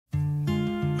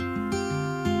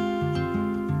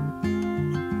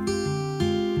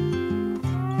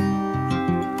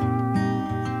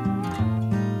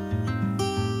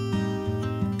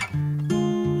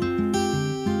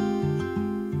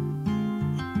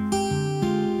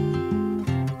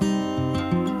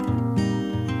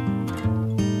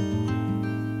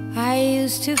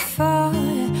used to fall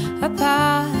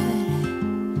apart,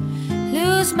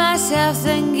 lose myself,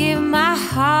 then give my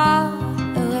heart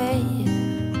away.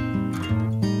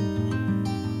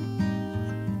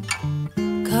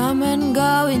 Come and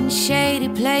go in shady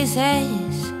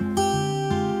places.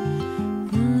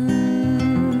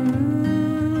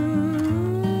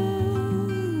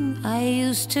 I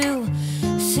used to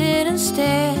sit and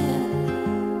stare.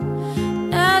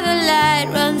 Now the light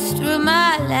runs through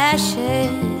my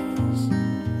lashes.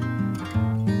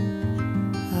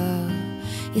 Oh,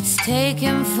 it's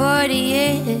taken 40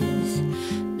 years,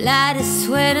 blood,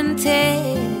 sweat and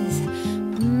tears.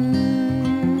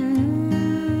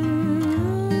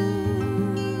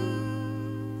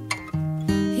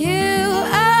 You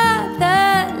are the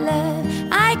love.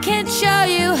 I can't show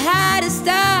you how to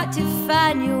start to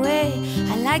find your way.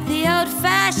 I like the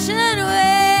old-fashioned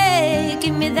way.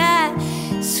 Give me that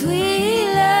sweet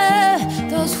love,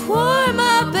 those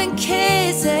warm-up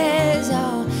kisses.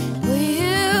 Oh, well,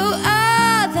 you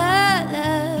are the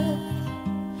love.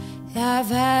 Life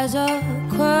has a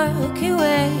quirky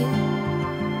way.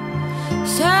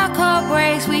 Circle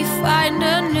breaks, we find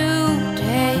a new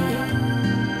day.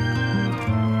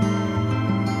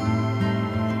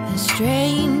 And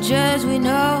strangers we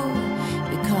know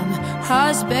become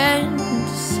husbands.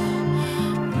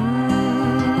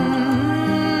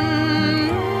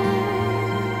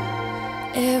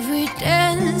 Every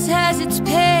dance has its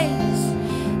pace,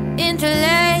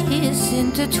 interlace,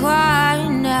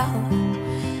 intertwine. Now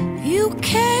you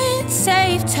can't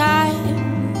save time.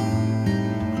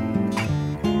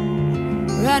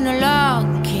 Run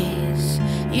along, kids,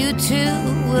 you two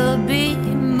will be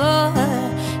more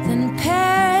than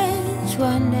parents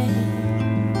one day.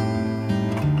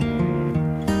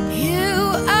 You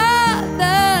are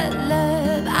the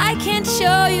love. I can't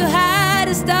show you how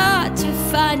to start to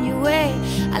find your way.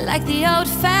 I like the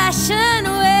old-fashioned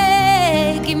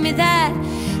way. Give me that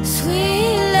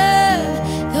sweet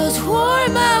love, those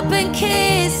warm-up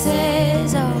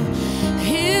kisses. Oh,